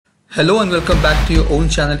Hello and welcome back to your own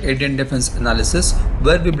channel Indian Defense Analysis,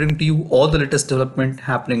 where we bring to you all the latest development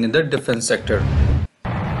happening in the defense sector.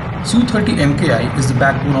 SU-30 MKI is the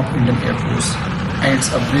backbone of Indian Air Force, and its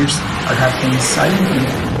upgrades are happening silently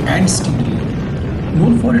and steadily.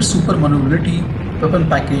 Known for its super maneuverability, weapon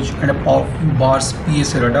package and a powerful BARS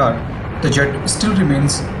PSA radar, the jet still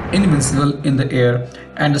remains invincible in the air,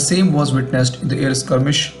 and the same was witnessed in the air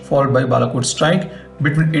skirmish followed by Balakot strike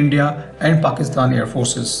between India and Pakistan Air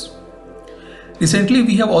Forces. Recently,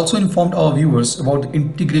 we have also informed our viewers about the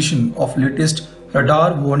integration of latest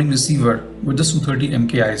radar warning receiver with the SU-30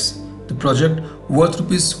 MKIs. The project, worth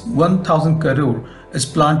Rs 1,000 crore, is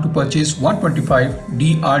planned to purchase 125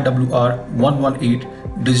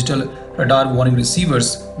 DRWR-118 digital radar warning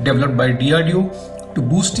receivers developed by DRDO to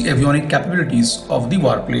boost the avionic capabilities of the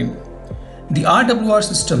warplane. The RWR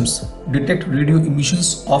systems detect radio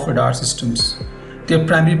emissions of radar systems. Their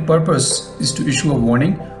primary purpose is to issue a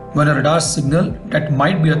warning when a radar signal that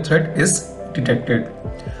might be a threat is detected.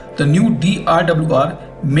 The new DRWR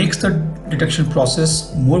makes the detection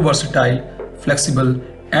process more versatile, flexible,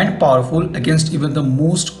 and powerful against even the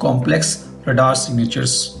most complex radar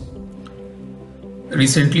signatures.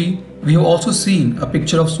 Recently, we have also seen a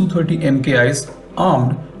picture of SU-30 MKIs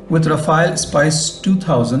armed with Rafael SPICE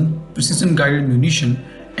 2000 Precision Guided Munition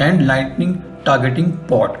and Lightening targeting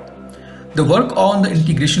pod. The work on the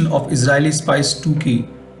integration of Israeli SPICE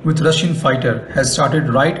 2K with Russian fighter has started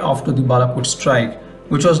right after the Balakot strike,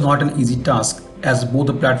 which was not an easy task as both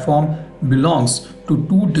the platform belongs to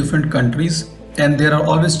two different countries and there are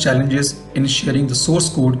always challenges in sharing the source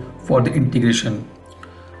code for the integration.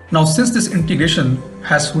 Now, since this integration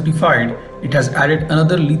has fructified, it has added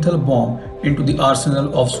another lethal bomb into the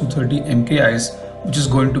arsenal of SU-30 MKIs, which is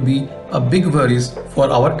going to be a big worry for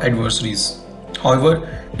our adversaries. However,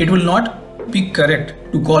 it will not be correct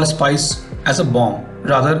to call SPICE as a bomb.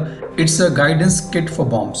 Rather, it's a guidance kit for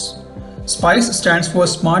bombs. SPICE stands for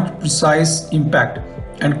Smart, Precise, Impact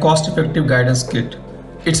and Cost-Effective Guidance Kit.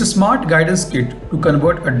 It's a smart guidance kit to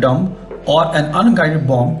convert a dumb or an unguided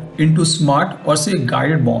bomb into smart or say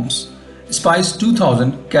guided bombs. SPICE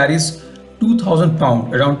 2000 carries 2000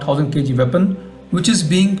 pound, around 1000 kg weapon, which is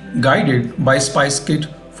being guided by SPICE kit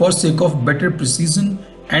for sake of better precision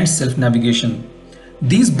and self-navigation.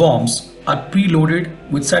 These bombs are preloaded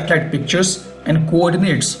with satellite pictures and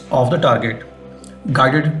coordinates of the target.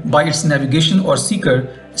 Guided by its navigation or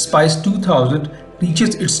seeker, SPICE 2000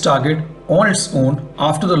 reaches its target on its own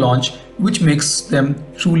after the launch, which makes them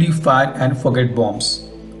truly fire and forget bombs.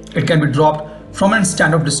 It can be dropped from a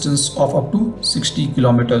standoff distance of up to 60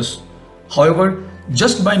 kilometers. However,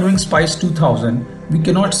 just by knowing SPICE 2000, we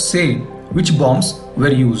cannot say which bombs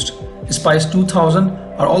were used. SPICE 2000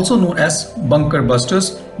 are also known as bunker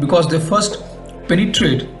busters because they first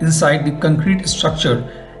penetrate inside the concrete structure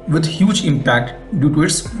with huge impact due to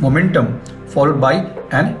its momentum followed by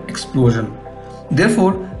an explosion.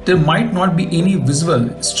 Therefore, there might not be any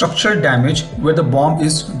visible structural damage where the bomb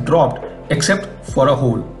is dropped except for a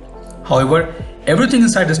hole. However, everything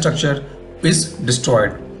inside the structure is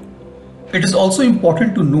destroyed. It is also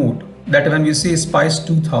important to note that when we say SPICE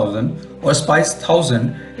 2000 or SPICE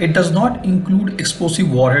 1000, it does not include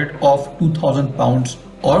explosive warhead of 2000 pounds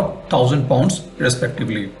or 1000 pounds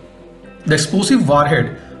respectively. The explosive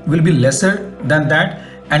warhead will be lesser than that,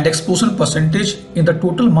 and the explosion percentage in the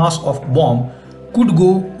total mass of bomb could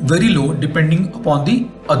go very low depending upon the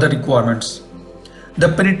other requirements. The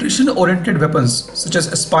penetration oriented weapons such as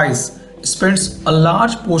SPICE spends a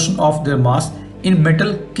large portion of their mass in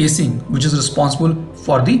metal casing, which is responsible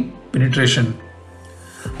for the penetration.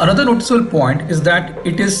 Another noticeable point is that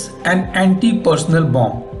it is an anti-personnel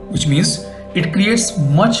bomb, which means it creates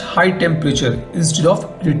much high temperature instead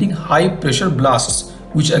of creating high pressure blasts,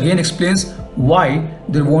 which again explains why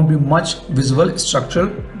there won't be much visible structural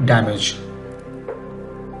damage.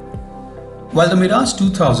 While the Mirage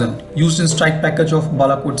 2000 used in strike package of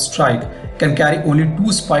Balakot strike can carry only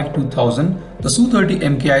 2 Spike 2000, the SU-30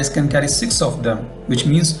 MKIs can carry 6 of them, which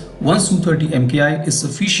means one SU-30 MKI is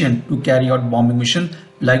sufficient to carry out bombing mission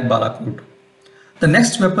like Balakot. The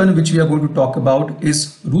next weapon which we are going to talk about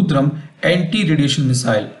is Rudarm anti-radiation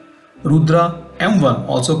missile. Rudarm-I,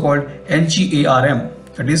 also called NGARM,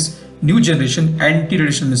 that is new generation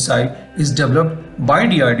anti-radiation missile, is developed by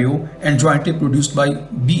DRDO and jointly produced by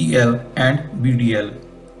BEL and BDL.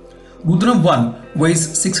 Rudarm-I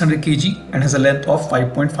weighs 600 kg and has a length of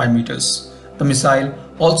 5.5 meters. The missile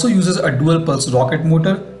also uses a dual pulse rocket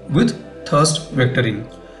motor with thrust vectoring.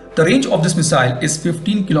 The range of this missile is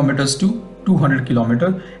 15 km to 200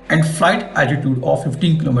 km and flight altitude of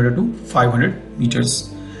 15 km to 500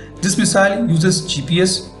 meters. This missile uses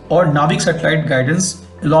GPS or Navig satellite guidance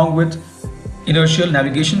along with inertial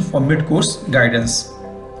navigation for mid-course guidance.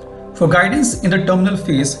 For guidance in the terminal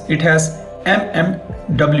phase, it has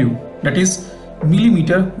MMW, that is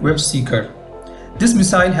Millimeter Wave Seeker. This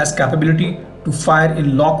missile has capability to fire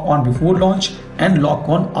in lock-on before launch and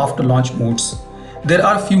lock-on after launch modes. There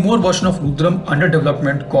are a few more versions of Rudarm under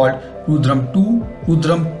development called Rudarm-2,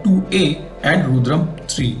 Rudarm-2A and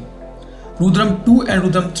Rudarm-3. Rudarm-2 and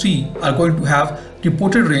Rudarm-3 are going to have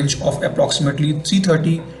reported range of approximately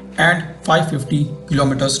 330 and 550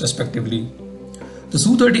 kilometers respectively. The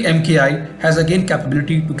SU-30 MKI has again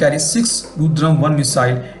capability to carry 6 Rudarm-1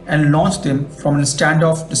 missiles and launch them from a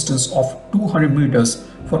standoff distance of 200 meters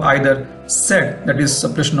for either SED, that is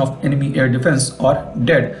suppression of enemy air defense, or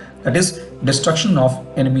DED, that is destruction of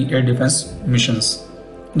enemy air defense missions.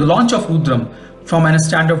 The launch of Rudarm from a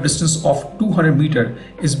standoff distance of 200 meters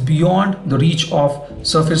is beyond the reach of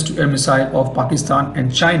surface-to-air missile of Pakistan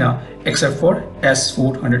and China except for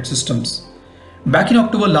S-400 systems. Back in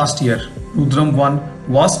October last year, Rudarm-1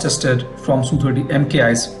 was tested from SU-30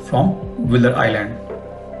 MKIs from Wheeler Island.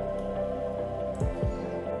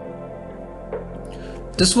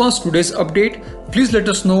 This was today's update. Please let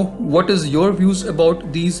us know what is your views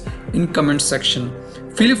about these in comment section.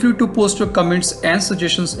 Feel free to post your comments and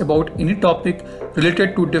suggestions about any topic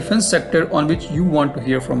related to defense sector on which you want to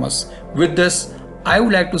hear from us. With this, I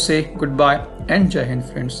would like to say goodbye and Jai Hind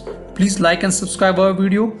friends. Please like and subscribe our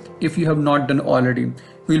video if you have not done already.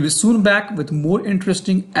 We will be soon back with more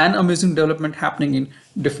interesting and amazing development happening in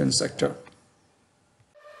defense sector.